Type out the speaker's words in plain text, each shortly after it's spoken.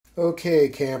Okay,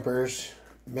 campers,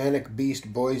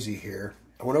 ManicBeastBoise here.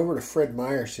 I went over to Fred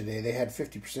Meyer's today. They had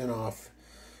 50% off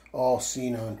all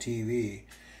seen on TV.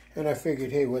 And I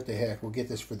figured, hey, what the heck, we'll get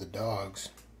this for the dogs.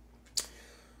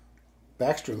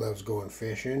 Baxter loves going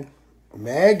fishing.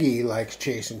 Maggie likes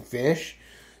chasing fish.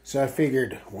 So I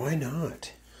figured, why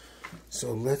not?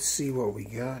 So let's see what we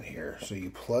got here. So you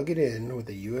plug it in with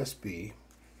a USB.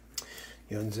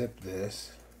 You unzip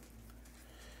this.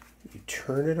 You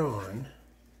turn it on.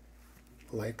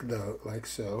 Like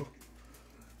so.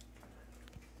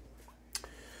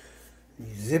 You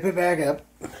zip it back up.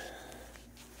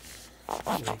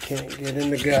 You can't get in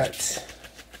the guts.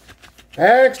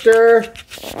 Baxter!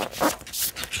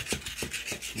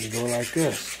 You go like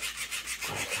this.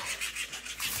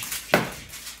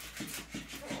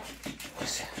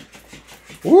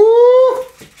 Woo!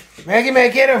 Maggie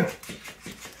May, get him!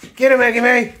 Get him, Maggie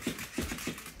May!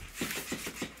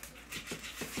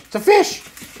 It's a fish!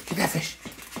 Get that fish!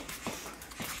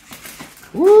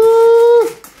 Woo!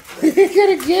 You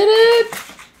gonna get it?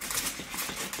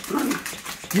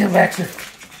 Get him, Baxter.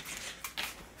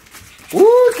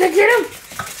 Woo! Can I get him?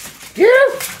 Get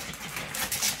him!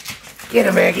 Get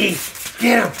him, Maggie.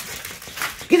 Get him.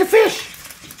 Get the fish.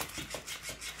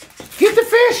 Get the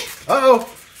fish. Uh-oh.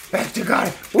 Baxter got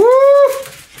it. Woo!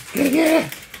 Gonna get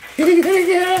it. Gonna get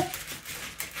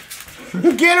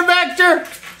it. Get him, Baxter.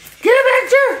 Get him,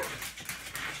 Baxter.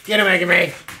 Get him, Maggie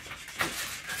May.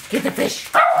 Get the fish.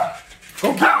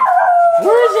 Go get it.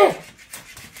 Where is it?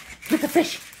 Get the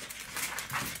fish.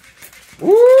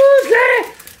 Woo, got it.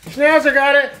 Schnauzer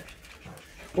got it.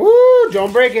 Woo,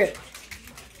 don't break it.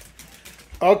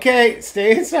 Okay,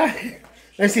 stay inside.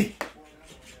 Let's see.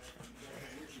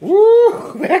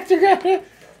 Woo, Baxter got it.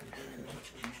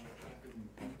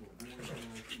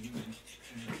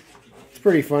 It's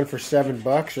pretty fun for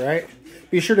 $7, right?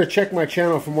 Be sure to check my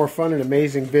channel for more fun and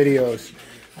amazing videos.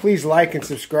 Please like and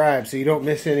subscribe so you don't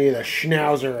miss any of the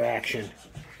Schnauzer action.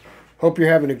 Hope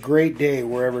you're having a great day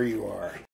wherever you are.